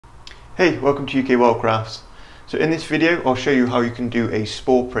Hey, welcome to UK Wildcrafts. So in this video I'll show you how you can do a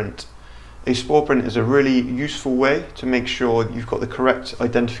spore print. A spore print is a really useful way to make sure you've got the correct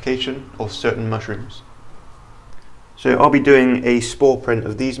identification of certain mushrooms. So I'll be doing a spore print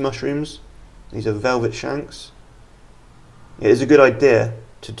of these mushrooms. These are velvet shanks. It is a good idea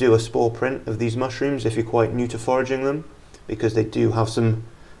to do a spore print of these mushrooms if you're quite new to foraging them, because they do have some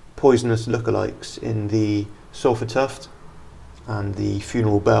poisonous lookalikes in the sulphur tuft and the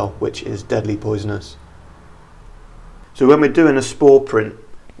funeral bell, which is deadly poisonous. So when we're doing a spore print,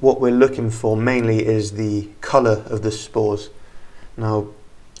 what we're looking for mainly is the colour of the spores. Now,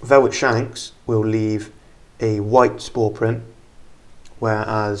 velvet shanks will leave a white spore print,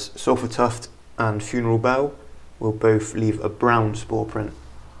 whereas sulphur tuft and funeral bell will both leave a brown spore print.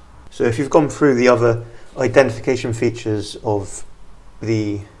 So if you've gone through the other identification features of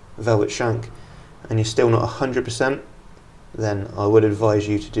the velvet shank and you're still not 100%, then I would advise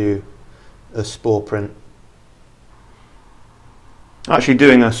you to do a spore print. Actually,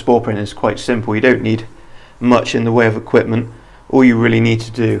 doing a spore print is quite simple. You don't need much in the way of equipment. All you really need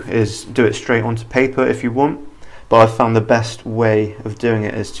to do is do it straight onto paper if you want, but I've found the best way of doing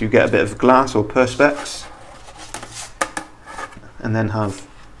it is to get a bit of glass or perspex and then have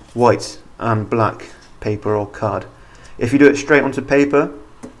white and black paper or card. If you do it straight onto paper,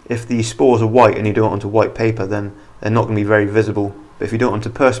 if the spores are white and you do it onto white paper, then they're not going to be very visible. But if you do it onto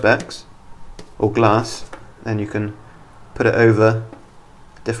perspex or glass, then you can put it over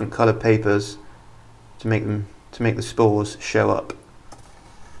different coloured papers to make the spores show up.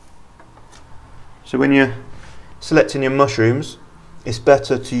 So when you're selecting your mushrooms, it's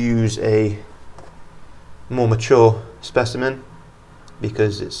better to use a more mature specimen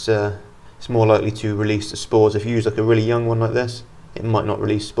because it's more likely to release the spores. If you use like a really young one like this, it might not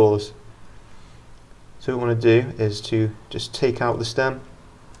release spores. So what we want to do is to just take out the stem.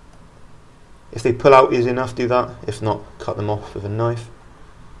 If they pull out easy enough, do that. If not, cut them off with a knife.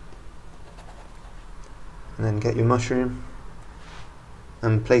 And then get your mushroom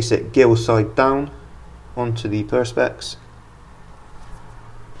and place it gill side down onto the perspex.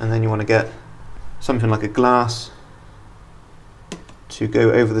 And then you want to get something like a glass to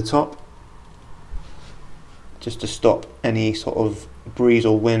go over the top, just to stop any sort of breeze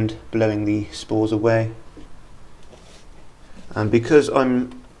or wind blowing the spores away. And because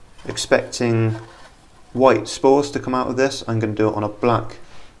I'm expecting white spores to come out of this, I'm going to do it on a black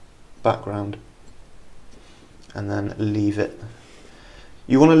background and then leave it.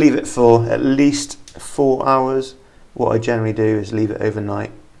 You want to leave it for at least 4 hours. What I generally do is leave it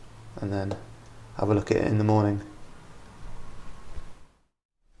overnight and then have a look at it in the morning.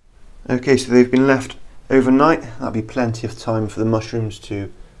 Okay, so they've been left overnight. That'll be plenty of time for the mushrooms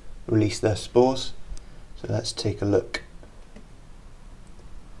to release their spores. So let's take a look.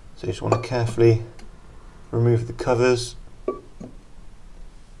 So you just want to carefully remove the covers and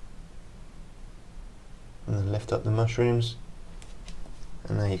then lift up the mushrooms,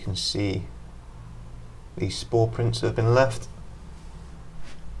 and there you can see these spore prints that have been left.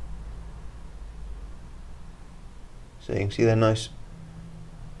 So you can see they're nice,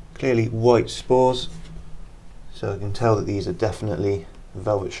 clearly white spores. So I can tell that these are definitely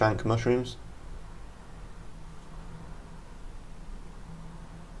velvet shank mushrooms.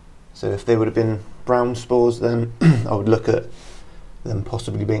 So if they would have been brown spores, then I would look at them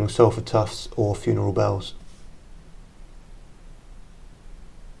possibly being sulphur tufts or funeral bells.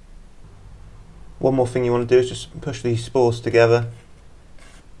 One more thing you want to do is just push these spores together,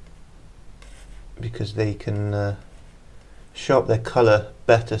 because they can show up their colour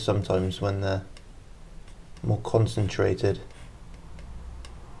better sometimes when they're more concentrated.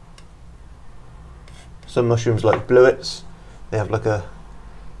 Some mushrooms like bluets, they have like a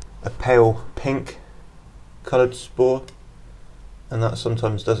pale pink coloured spore, and that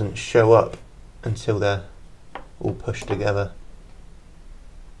sometimes doesn't show up until they're all pushed together.